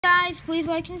guys, please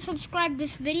like and subscribe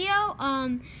this video.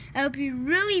 I hope you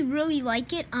really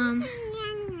like it. Bye-bye.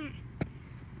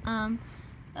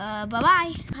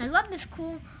 I love this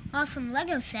cool, awesome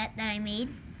Lego set that I made.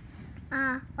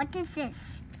 What is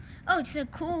this? Oh, it's a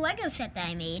cool Lego set that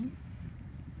I made.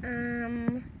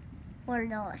 What are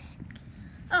those?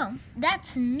 Oh,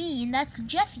 that's me and that's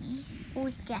Jeffy.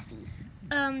 Who's Jeffy?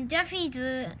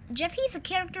 Jeffy's a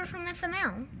character from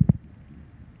SML.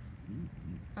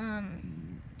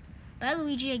 Bye,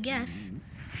 Luigi, I guess.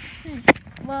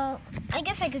 Well, I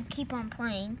guess I could keep on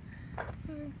playing.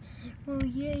 Oh,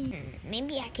 yay.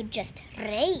 Maybe I could just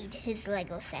raid his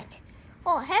Lego set.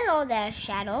 Oh, hello there,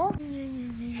 Shadow.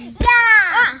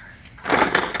 Yeah!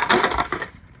 Ah!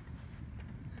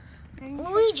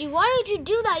 Luigi, why did you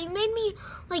do that? You made me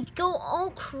like go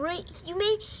all crazy. You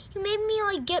made me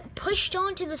like get pushed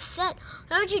onto the set.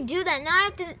 Why would you do that? Now I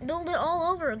have to build it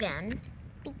all over again.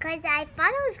 Because I thought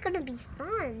it was gonna be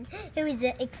fun. It was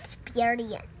an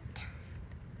experiment.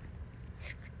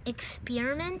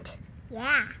 Experiment?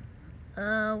 Yeah.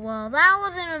 Well, that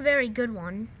wasn't a very good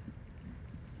one.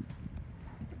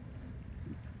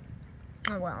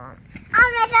 Oh well.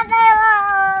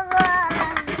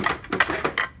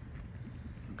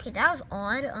 Okay, that was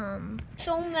odd.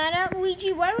 So mad at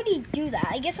Luigi. Why would he do that?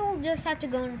 I guess I'll just have to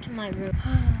go into my room.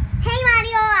 Hey,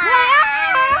 Mario!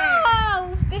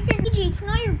 Wow! This is Luigi. It's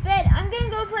not your bed. I'm gonna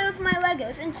go play with my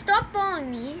Legos and stop following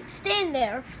me. Stand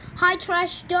there. Hi,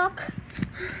 trash duck.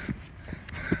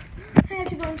 I have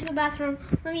to go into the bathroom.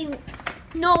 Let me.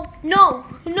 No! Oh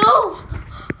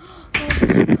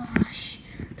my gosh,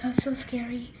 that's so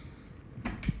scary.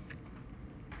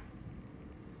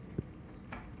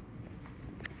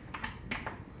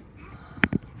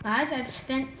 Guys, I've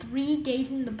spent 3 days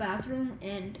in the bathroom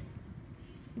and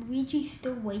Luigi's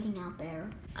still waiting out there.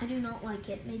 I do not like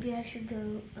it. Maybe I should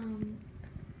go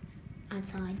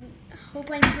outside.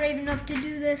 Hope I'm brave enough to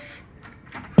do this.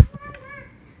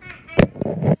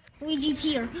 Luigi's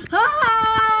here.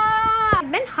 Ah!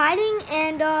 I've been hiding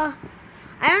and I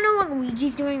don't know what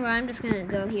Luigi's doing, but I'm just gonna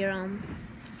go here.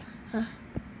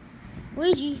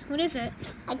 Luigi, what is it?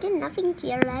 I did nothing to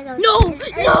your Legos. No!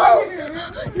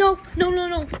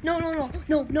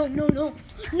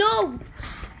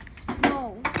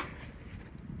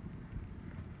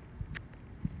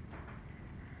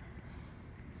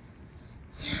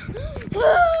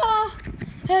 Ah!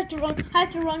 I have to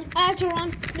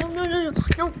run.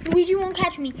 No, Luigi won't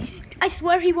catch me. I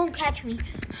swear he won't catch me.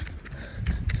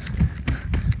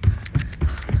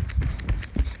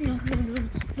 No.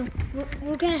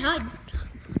 We're gonna hide.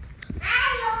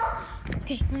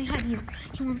 Okay, let me hide here.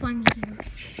 He won't find me here.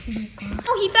 Oh my god.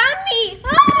 Oh, he found me!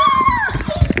 Ah!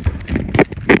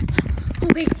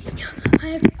 Okay,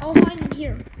 I'll hide in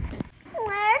here.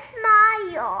 Where's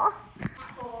Mario?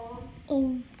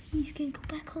 Oh, he's gonna go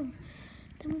back home.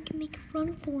 Then we can make a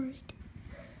run for it.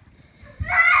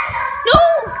 No!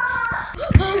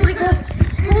 Oh my gosh.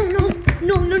 Oh no.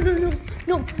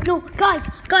 Guys,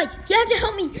 you have to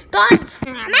help me. Guys.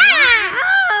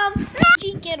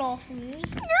 Luigi, get off me.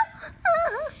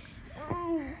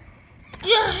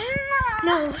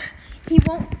 No, he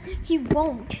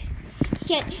won't.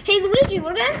 Hey Luigi,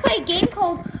 we're gonna play a game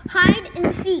called Hide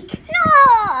and Seek.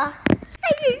 No!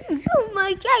 Oh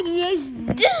my god, we're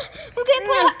gonna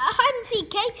play hide and seek,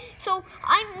 okay? So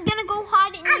I'm gonna go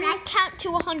hide and you count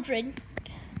to 100.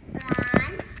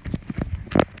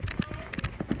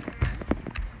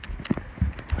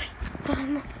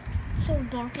 1. So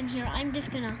dark in here. I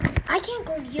can't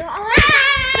go here. No!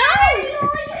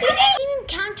 You didn't even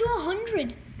count to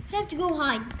 100. I have to go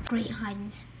hide. Great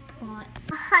hiding spot.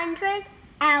 100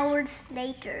 hours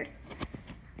later.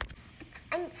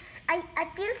 I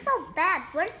feel so bad.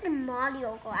 Where's the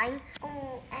Mario going?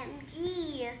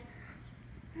 OMG.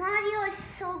 Mario is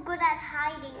so good at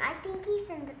hiding. I think he's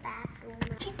in the bathroom.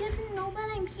 He doesn't know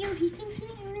that I'm here. He thinks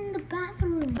I'm in the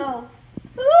bathroom. Oh.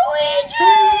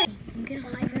 Luigi! I'm gonna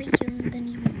hide right here and then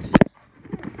he won't see me.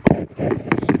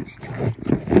 Okay, that's good.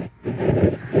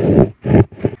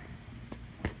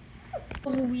 Oh,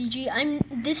 Luigi,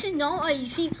 this is not what you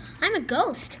see. I'm a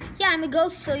ghost. Yeah, I'm a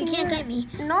ghost, so you can't get me.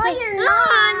 No, you're not.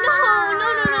 No.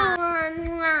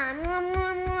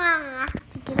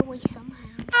 To get away somehow.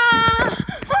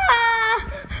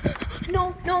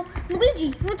 No.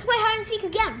 Luigi, let's play hide and seek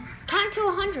again. Count to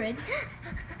 100.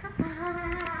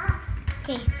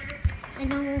 Okay. I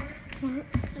know we're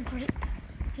a great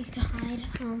place to hide.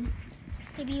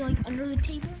 Maybe like under the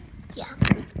table? Yeah,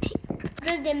 under the table.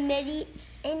 Under the million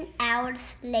hours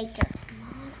later.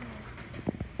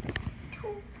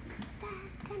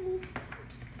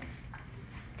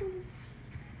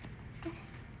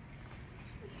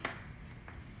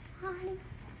 Mario?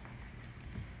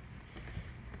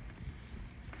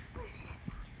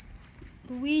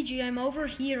 Luigi, I'm over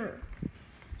here.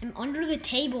 I'm under the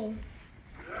table.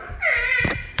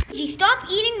 Luigi, stop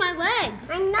eating my leg.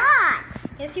 I'm not.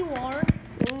 Yes, you are.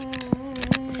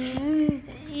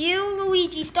 You,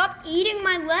 Luigi, stop eating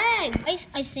my leg.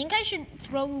 I think I should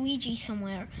throw Luigi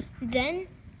somewhere. Then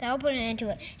that'll put an end to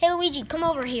it. Hey, Luigi, come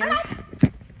over here.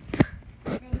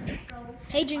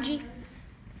 Hey, Gingy.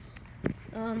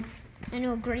 I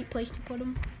know a great place to put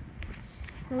him.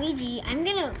 Luigi, I'm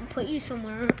gonna put you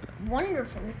somewhere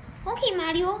wonderful. Okay,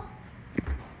 Mario.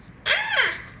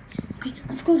 Ah! Okay,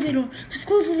 let's close the door. Let's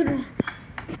close the door.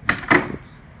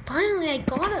 Finally, I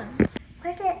got him.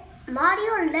 Where did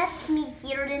Mario left me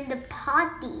here in the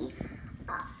potty?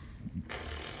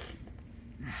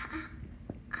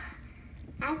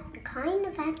 I kind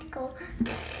of had to go.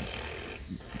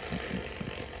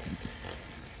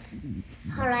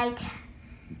 Alright,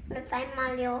 I'm gonna find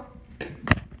Mario.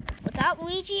 Without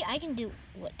Luigi, I can do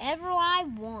whatever I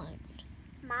want.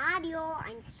 Mario,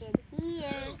 I'm still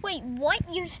here. Wait, what?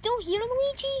 You're still here,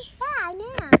 Luigi? Yeah, I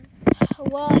am.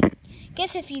 Well, I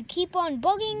guess if you keep on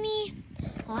bugging me,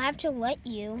 I'll have to let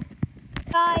you.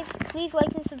 Guys, please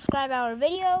like and subscribe our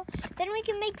video. Then we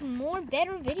can make more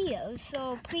better videos.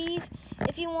 So please,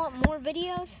 if you want more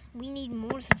videos, we need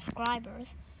more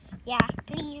subscribers. Yeah,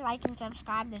 please like and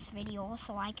subscribe this video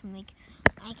so I can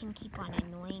keep on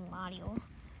annoying Mario.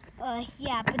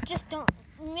 Yeah, but just don't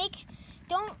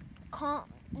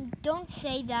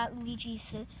say that Luigi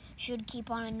should keep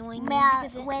on annoying me.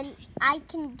 Well, I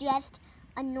can just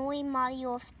annoy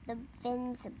Mario with the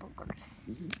Invincibles.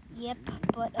 Yep,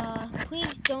 but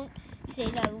please don't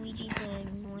say that Luigi's gonna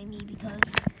annoy me because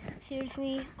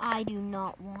seriously, I do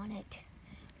not want it.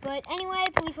 But anyway,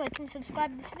 please like and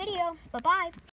subscribe to this video. Bye-bye.